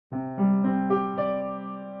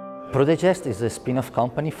ProDigest is a spin-off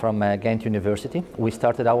company from Ghent University. We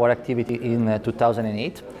started our activity in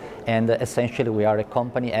 2008, and essentially we are a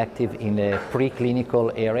company active in the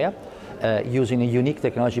preclinical area using a unique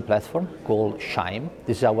technology platform called SHIME.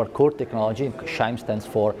 This is our core technology. SHIME stands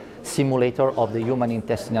for Simulator of the Human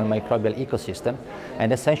Intestinal Microbial Ecosystem,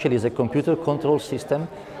 and essentially is a computer control system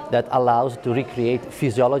that allows to recreate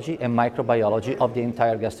physiology and microbiology of the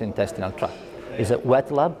entire gastrointestinal tract. It's a wet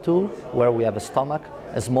lab tool where we have a stomach,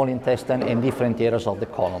 a small intestine, and different areas of the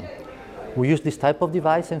colon. We use this type of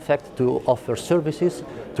device, in fact, to offer services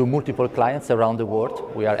to multiple clients around the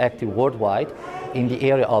world. We are active worldwide in the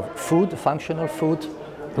area of food, functional food,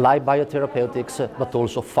 live biotherapeutics, but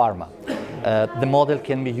also pharma. The model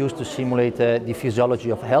can be used to simulate the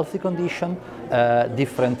physiology of healthy condition,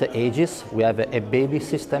 different ages. We have a baby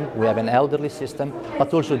system, we have an elderly system,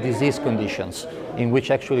 but also disease conditions, in which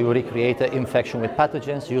actually we recreate infection with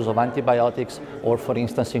pathogens, use of antibiotics, or for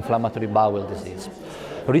instance, inflammatory bowel disease.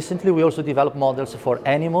 Recently, we also developed models for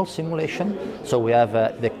animal simulation. So we have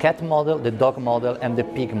the cat model, the dog model, and the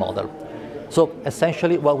pig model. So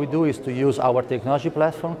essentially what we do is to use our technology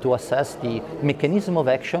platform to assess the mechanism of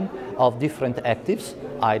action of different actives,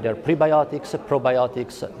 either prebiotics,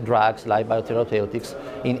 probiotics, drugs, live biotherapeutics,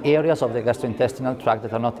 in areas of the gastrointestinal tract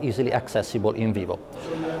that are not easily accessible in vivo.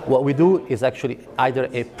 What we do is actually either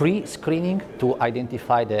a pre-screening to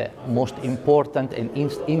identify the most important and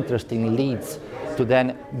interesting leads to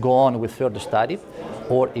then go on with further study,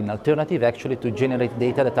 or in alternative actually to generate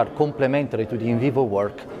data that are complementary to the in vivo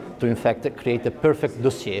work to in fact create a perfect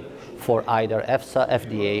dossier for either EFSA,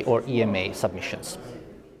 FDA or EMA submissions.